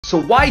So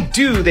why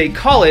do they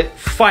call it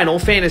Final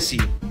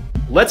Fantasy?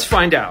 Let's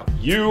find out.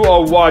 You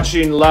are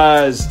watching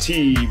Laz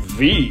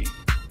TV.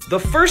 The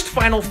first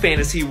Final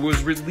Fantasy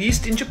was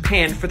released in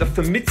Japan for the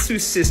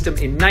Famitsu system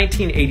in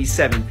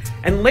 1987,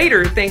 and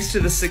later, thanks to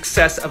the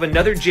success of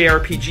another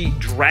JRPG,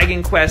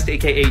 Dragon Quest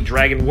aka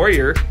Dragon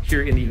Warrior,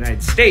 here in the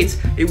United States,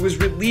 it was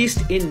released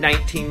in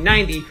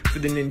 1990 for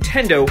the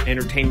Nintendo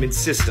Entertainment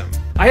System.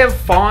 I have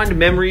fond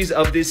memories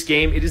of this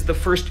game. It is the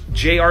first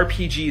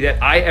JRPG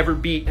that I ever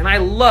beat, and I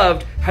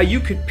loved how you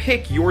could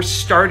pick your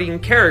starting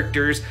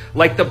characters,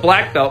 like the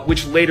Black Belt,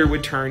 which later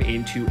would turn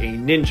into a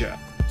ninja.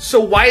 So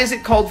why is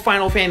it called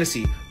Final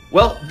Fantasy?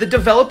 Well, the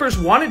developers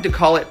wanted to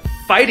call it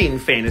Fighting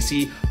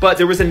Fantasy, but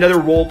there was another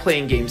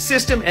role-playing game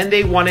system and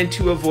they wanted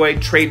to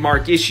avoid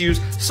trademark issues,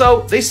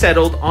 so they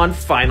settled on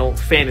Final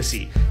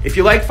Fantasy. If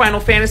you like Final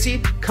Fantasy,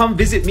 come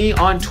visit me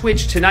on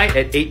Twitch tonight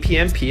at 8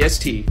 p.m.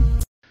 PST.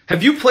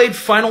 Have you played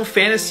Final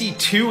Fantasy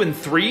 2 and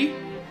 3?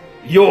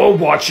 You're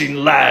watching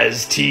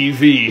Laz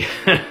TV.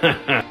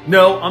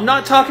 No, I'm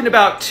not talking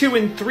about 2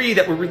 and 3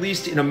 that were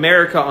released in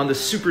America on the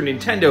Super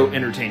Nintendo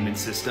Entertainment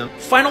System.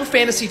 Final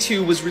Fantasy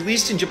 2 was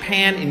released in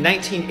Japan in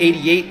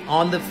 1988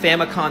 on the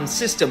Famicom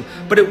system,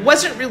 but it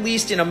wasn't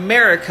released in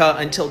America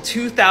until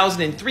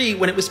 2003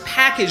 when it was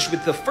packaged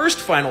with the first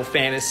Final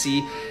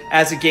Fantasy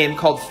as a game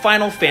called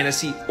Final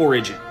Fantasy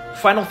Origin.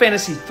 Final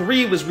Fantasy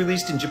III was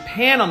released in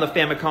Japan on the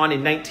Famicom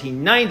in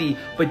 1990,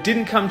 but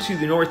didn't come to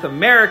the North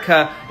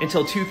America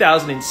until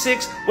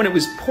 2006 when it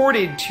was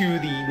ported to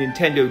the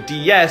Nintendo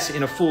DS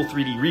in a full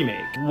 3D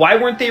remake. Why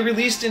weren't they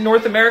released in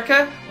North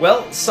America?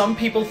 Well, some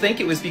people think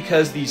it was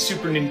because the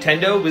Super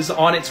Nintendo was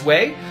on its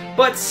way,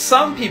 but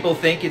some people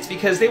think it's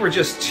because they were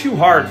just too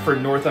hard for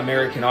North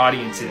American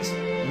audiences.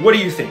 What do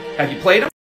you think? Have you played them?